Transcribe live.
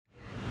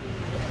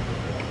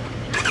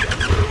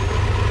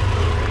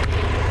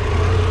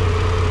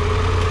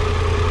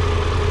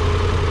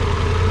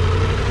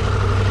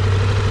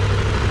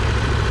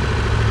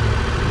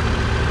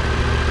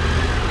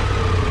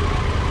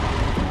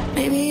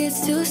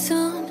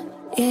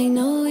Yeah, you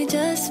know we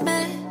just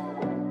met.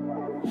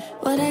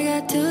 What I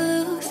got to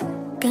lose?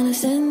 Gonna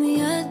send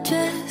the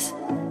address.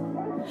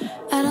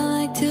 I don't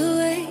like to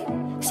wait,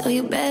 so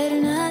you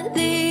better not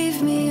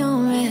leave me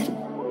on red.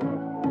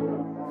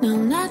 No,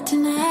 not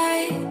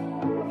tonight.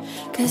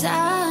 'Cause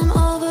I'm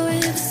over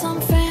with some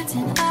friends,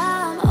 and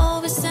I'm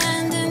over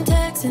sending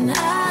texts, and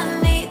I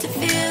need to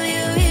feel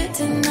you here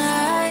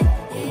tonight.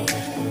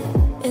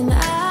 And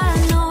I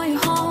know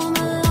you're home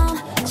alone,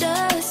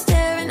 just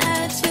staring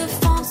at your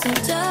phone, so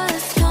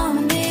just come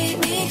and meet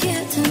me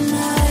here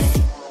tonight.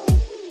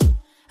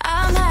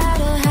 I'm at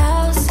a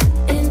house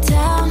in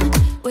town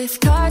with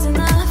cars in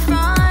the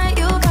front.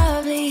 You'll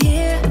probably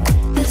hear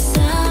the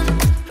sound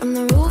from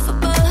the roof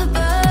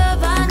above.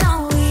 I know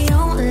we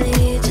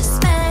only just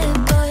met,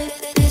 but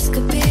this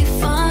could be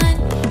fun.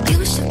 You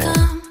should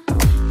come,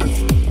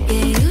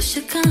 yeah, you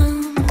should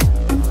come.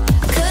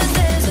 'Cause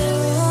there's a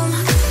room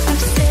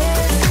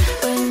upstairs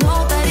where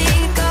nobody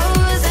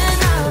goes, and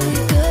I'll be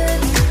good,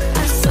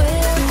 I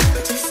swear.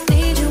 Just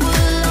need you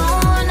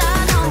alone. I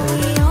know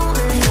we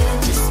only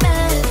just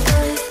met,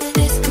 but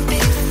this could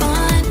be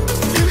fun.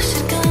 You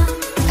should come,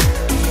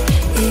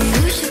 yeah,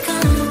 you should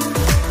come.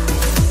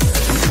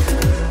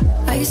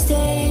 Are you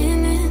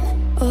staying in,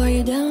 or are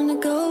you down to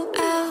go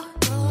out?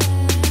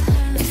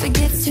 If it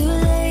gets too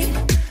late,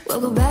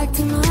 we'll go back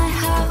to my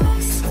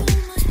house.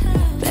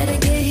 Better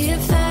get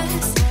here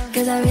fast,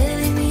 'cause I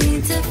really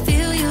need to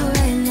feel you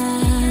right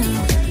now.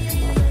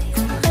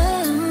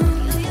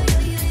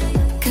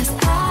 'Cause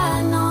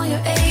I know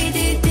you're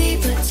ADD,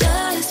 but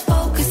just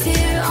focus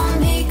here on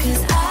me,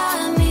 'cause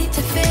I need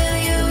to feel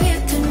you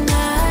here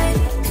tonight.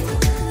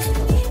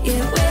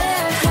 Yeah,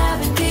 we're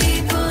having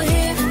people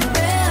here, and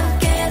we'll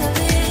get a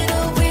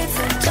little weird,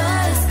 so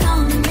just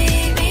come and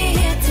meet me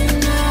here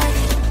tonight.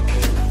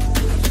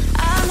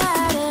 I'm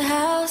at a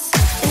house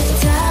in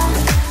town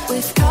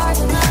with cars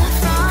in the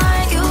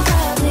front. You'll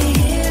probably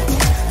hear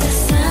the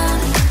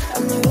sound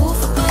from the roof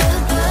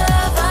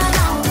above. I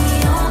know we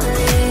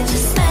only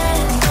just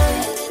met, but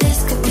this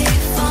could be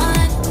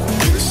fun.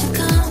 You should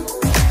come,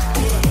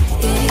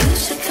 yeah, you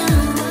should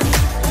come.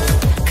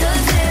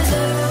 'Cause there's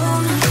a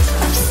room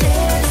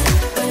upstairs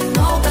where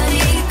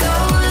nobody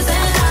goes,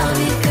 and I'll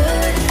be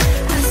good,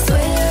 I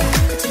swear.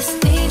 Just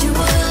need you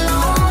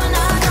alone.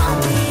 I know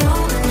we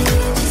only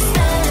just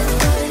met,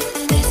 but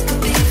this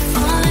could be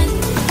fun.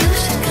 You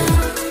should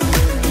come,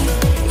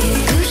 yeah,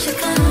 you should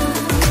come.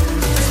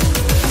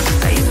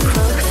 Are you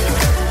close?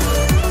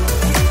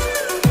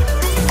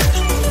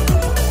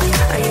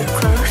 Are you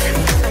close?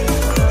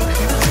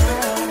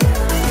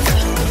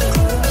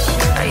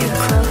 Are you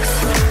close?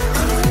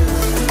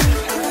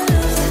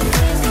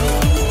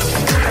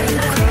 Are you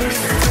close?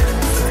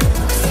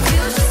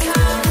 You should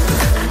come.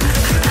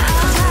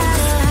 I'm at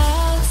a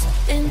house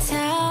in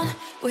town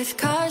with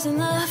cars in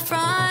the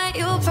front.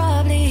 You'll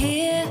probably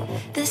hear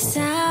the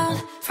sound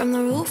from the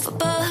roof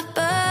above.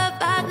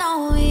 I know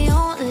we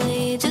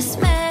only just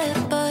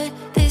met, but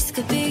this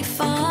could be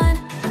fun.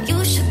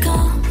 You should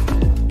come,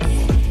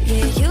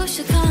 yeah, you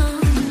should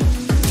come.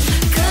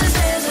 'Cause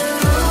there's a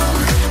room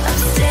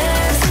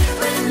upstairs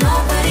where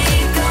nobody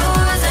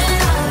goes, and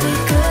I'll be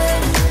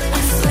good,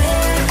 I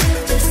swear.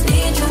 Just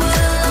need you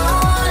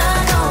alone. I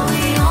know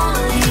we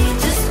only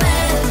just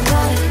met,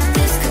 but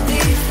this could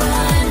be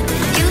fun.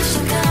 You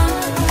should come,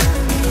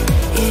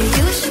 yeah,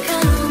 you should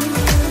come.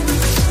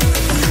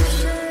 You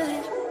should.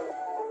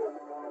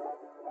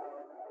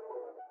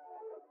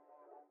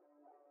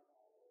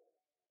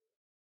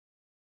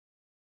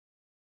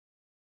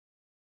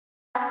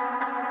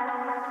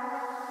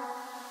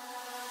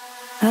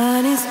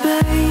 Honey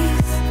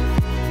space,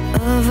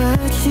 a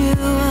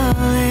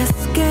virtual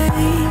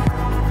escape.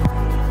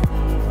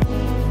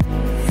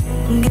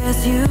 Guess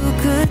you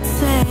could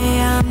say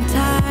I'm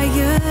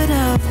tired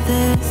of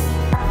this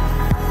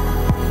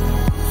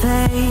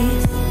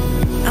phase.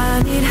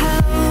 I need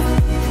help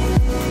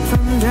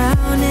from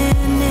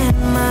drowning in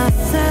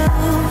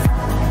myself.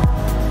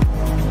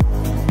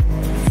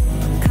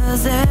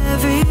 'Cause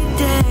every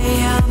day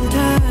I'm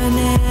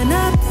turning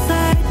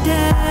upside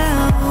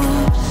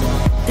down,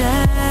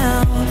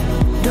 down.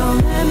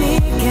 Don't let me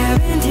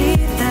guarantee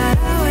that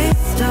I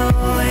waste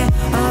away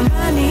on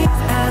my knees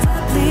as I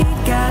plead.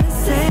 Gotta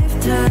save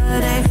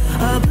today.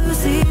 A blue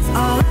sea's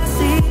all I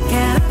see.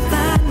 Can I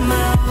find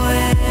my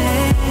way?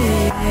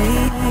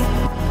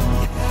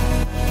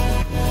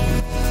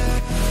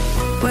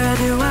 Where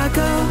do I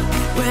go?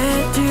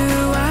 Where do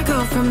I go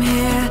from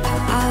here?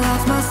 I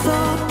lost my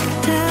soul.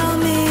 Tell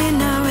me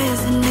now,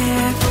 isn't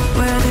it?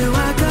 Where do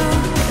I go?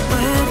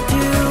 Where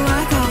do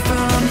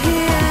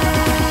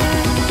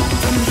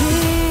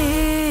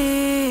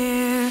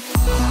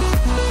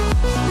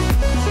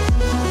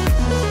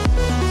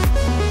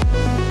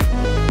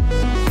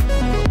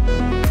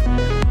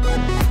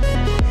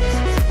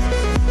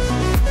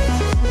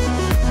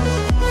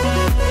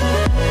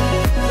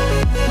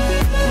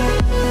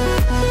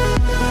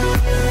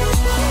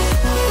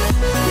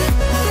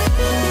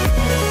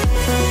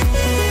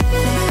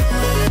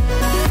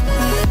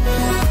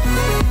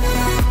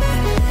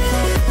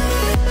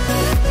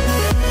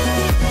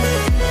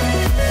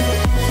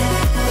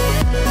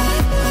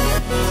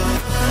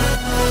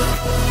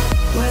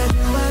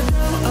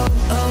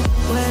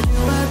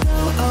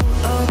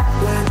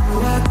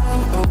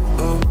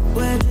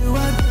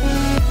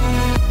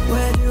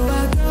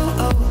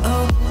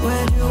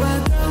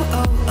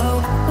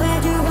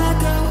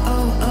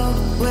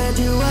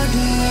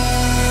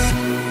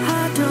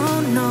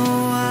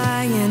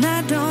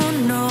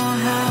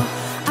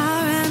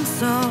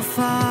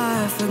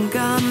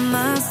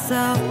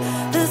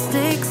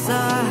stakes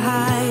are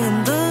high.